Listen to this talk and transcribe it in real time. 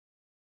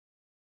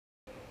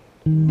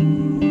High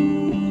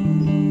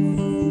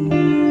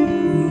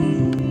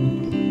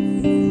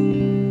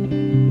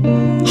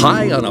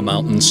on a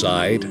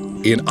mountainside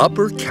in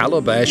Upper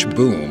Calabash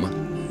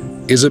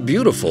Boom is a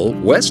beautiful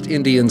West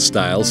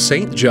Indian-style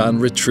St. John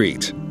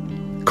retreat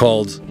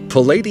called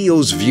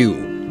Palladio'S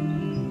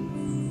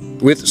View.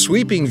 With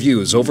sweeping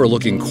views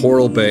overlooking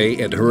Coral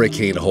Bay and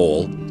Hurricane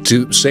Hole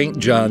to St.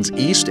 John's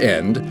East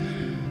End,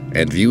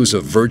 and views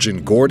of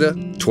Virgin Gorda,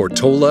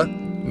 Tortola,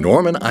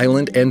 Norman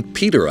Island, and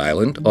Peter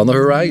Island on the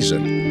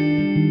horizon.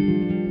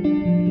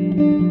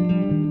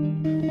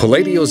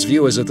 Palladio'S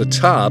View is at the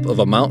top of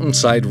a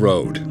mountainside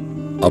road,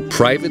 a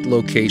private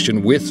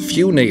location with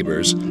few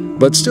neighbors,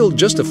 but still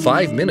just a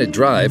 5-minute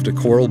drive to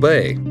Coral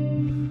Bay.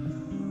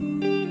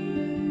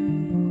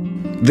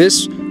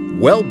 This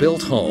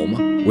well-built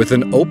home with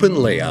an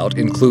open layout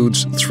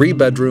includes 3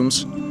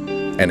 bedrooms,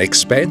 an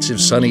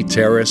expansive sunny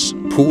terrace,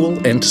 pool,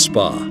 and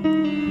spa.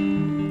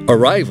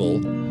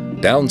 Arrival,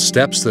 down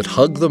steps that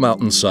hug the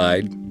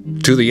mountainside,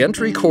 to the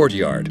entry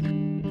courtyard,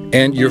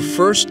 and your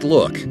first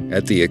look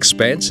at the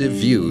expansive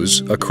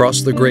views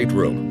across the great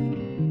room.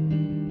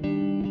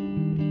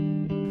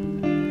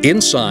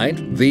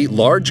 Inside, the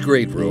large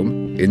great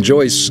room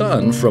enjoys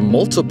sun from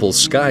multiple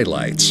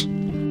skylights.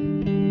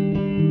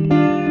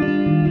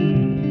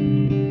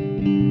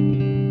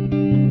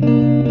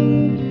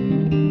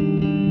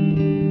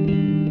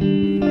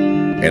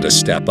 And a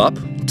step up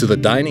to the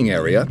dining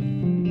area,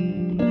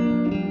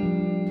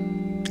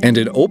 and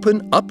an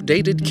open,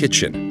 updated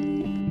kitchen.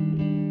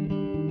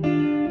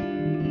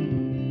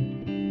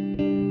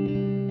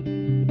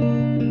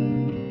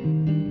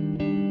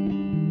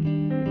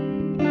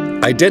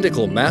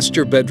 Identical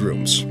master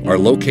bedrooms are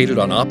located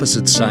on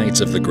opposite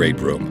sides of the great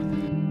room.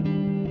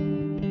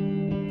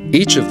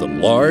 Each of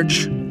them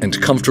large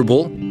and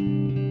comfortable,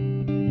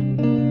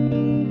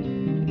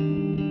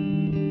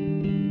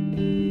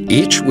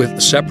 each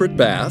with separate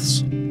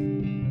baths,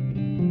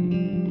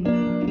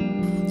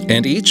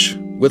 and each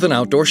with an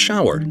outdoor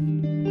shower.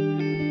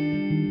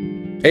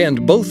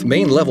 And both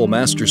main-level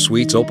master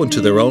suites open to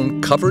their own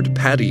covered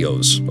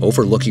patios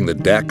overlooking the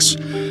decks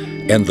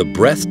and the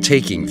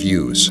breathtaking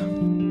views.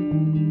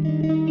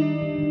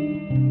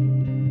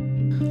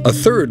 A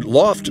third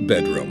loft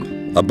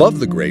bedroom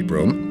above the great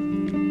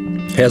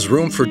room has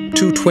room for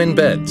 2 twin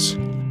beds.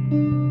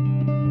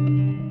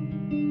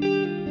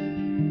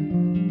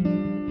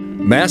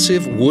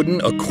 Massive wooden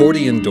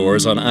accordion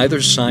doors on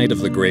either side of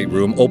the great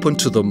room open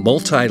to the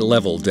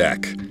multi-level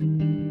deck,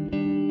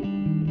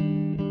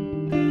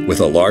 with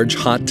a large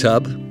hot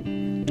tub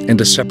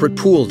and a separate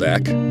pool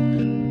deck,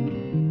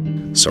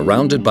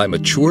 surrounded by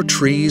mature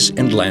trees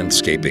and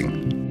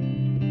landscaping.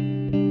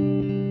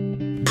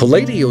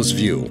 Palladio'S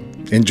View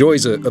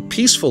enjoys a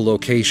peaceful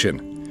location,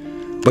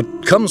 but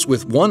comes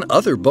with one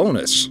other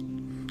bonus: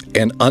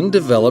 an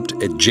undeveloped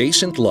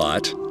adjacent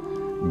lot,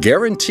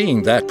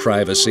 guaranteeing that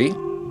privacy,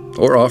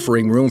 or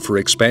offering room for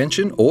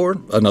expansion or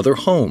another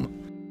home.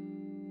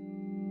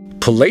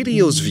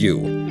 Palladio'S View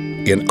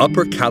in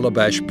Upper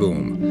Calabash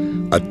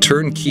Boom, a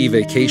turnkey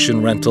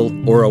vacation rental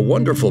or a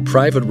wonderful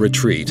private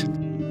retreat.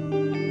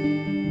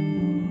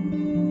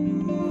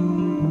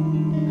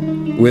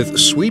 With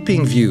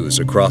sweeping views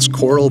across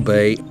Coral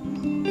Bay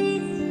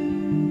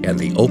and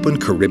the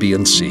open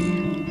Caribbean Sea.